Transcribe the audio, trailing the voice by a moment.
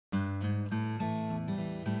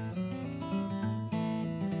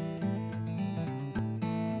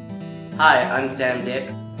Hi, I'm Sam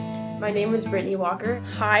Dick. My name is Brittany Walker.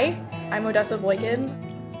 Hi, I'm Odessa Boykin.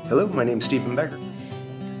 Hello, my name is Stephen Becker.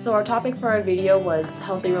 So our topic for our video was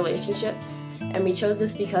healthy relationships, and we chose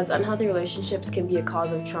this because unhealthy relationships can be a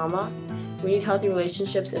cause of trauma. We need healthy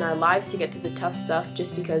relationships in our lives to get through the tough stuff,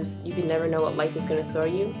 just because you can never know what life is going to throw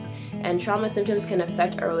you. And trauma symptoms can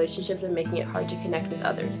affect our relationships and making it hard to connect with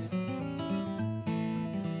others.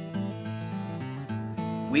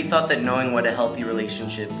 We thought that knowing what a healthy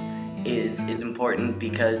relationship is important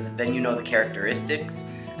because then you know the characteristics,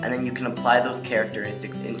 and then you can apply those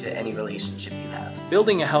characteristics into any relationship you have.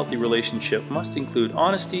 Building a healthy relationship must include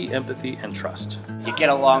honesty, empathy, and trust. You get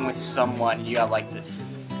along with someone, you have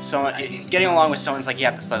getting along with someone's like you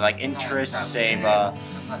have to like interests, same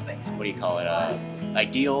what do you call it,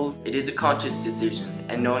 ideals. It is a conscious decision,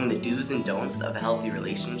 and knowing the do's and don'ts of a healthy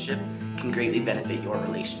relationship can greatly benefit your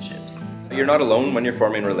relationships. You're not alone when you're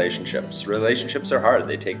forming relationships. Relationships are hard.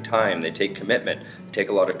 They take time, they take commitment, they take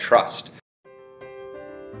a lot of trust.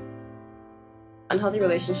 Unhealthy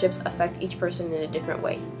relationships affect each person in a different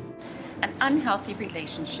way. An unhealthy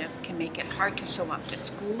relationship can make it hard to show up to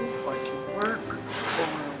school or to work or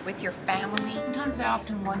with your family. Sometimes I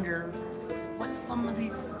often wonder what some of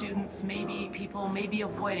these students people may be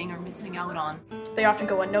avoiding or missing out on. They often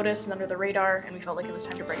go unnoticed and under the radar, and we felt like it was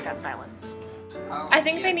time to break that silence. I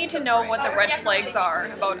think they need to know what the red flags are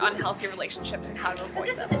about unhealthy relationships and how to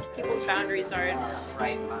avoid them. People's boundaries aren't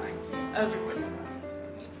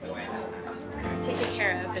taken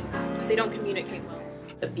care of, and they don't communicate well.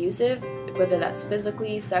 Abusive, whether that's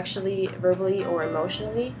physically, sexually, verbally, or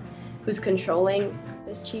emotionally, who's controlling.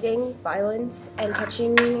 There's cheating, violence, and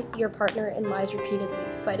catching your partner in lies repeatedly,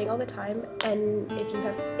 fighting all the time, and if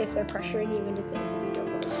they're pressuring you into things that you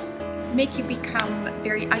don't want. Make you become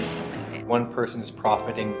very isolated. One person is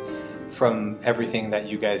profiting from everything that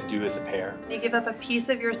you guys do as a pair. You give up a piece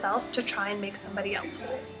of yourself to try and make somebody else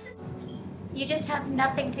whole. You just have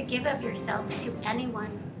nothing to give of yourself to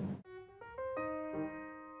anyone.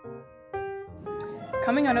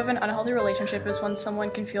 Coming out of an unhealthy relationship is when someone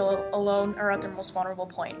can feel alone or at their most vulnerable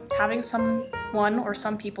point. Having someone or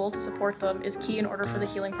some people to support them is key in order for the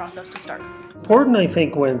healing process to start. Important, I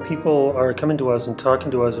think, when people are coming to us and talking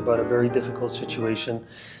to us about a very difficult situation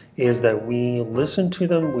is that we listen to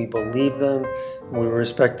them, we believe them, and we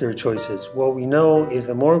respect their choices. What we know is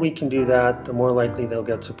the more we can do that, the more likely they'll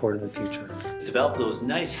get support in the future. Develop those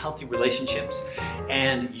nice, healthy relationships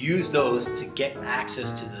and use those to get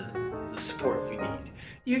access to the support you need.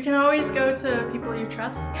 You can always go to people you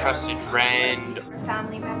trust. Trusted friend. A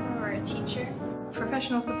family member or a teacher.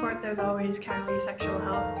 Professional support, there's always Calgary Sexual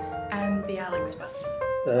Health and the Alex Bus.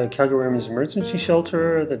 The Calgary Women's Emergency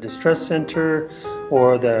Shelter, the Distress Center,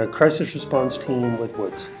 or the Crisis Response Team with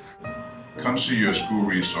Woods. Come see your school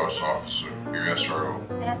resource officer, your SRO.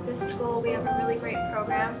 And at this school, we have a really great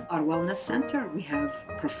program. Our wellness center, we have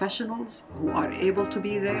professionals who are able to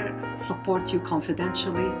be there, support you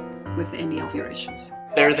confidentially with any of your issues.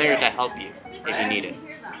 They're there to help you if you need it.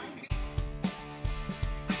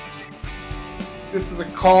 This is a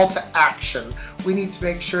call to action. We need to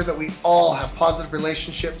make sure that we all have positive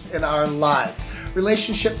relationships in our lives.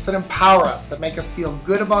 Relationships that empower us, that make us feel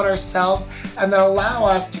good about ourselves, and that allow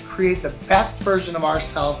us to create the best version of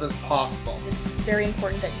ourselves as possible. It's very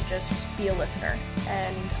important that you just be a listener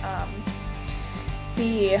and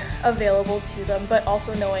be available to them, but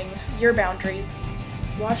also knowing your boundaries.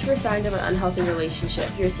 Watch for signs of an unhealthy relationship.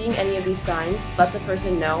 If you're seeing any of these signs, let the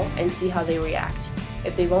person know and see how they react.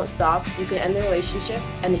 If they won't stop, you can end the relationship,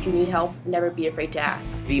 and if you need help, never be afraid to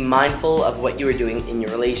ask. Be mindful of what you are doing in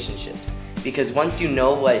your relationships, because once you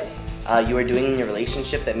know what you are doing in your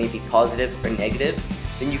relationship that may be positive or negative,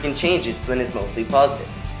 then you can change it so then it's mostly positive.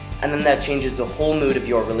 And then that changes the whole mood of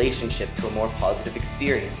your relationship to a more positive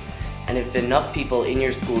experience. And if enough people in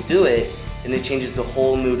your school do it, then it changes the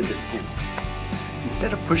whole mood of the school.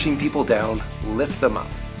 Instead of pushing people down, lift them up.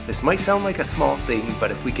 This might sound like a small thing, but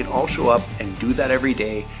if we can all show up and do that every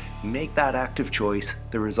day, make that active choice,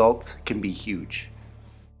 the results can be huge.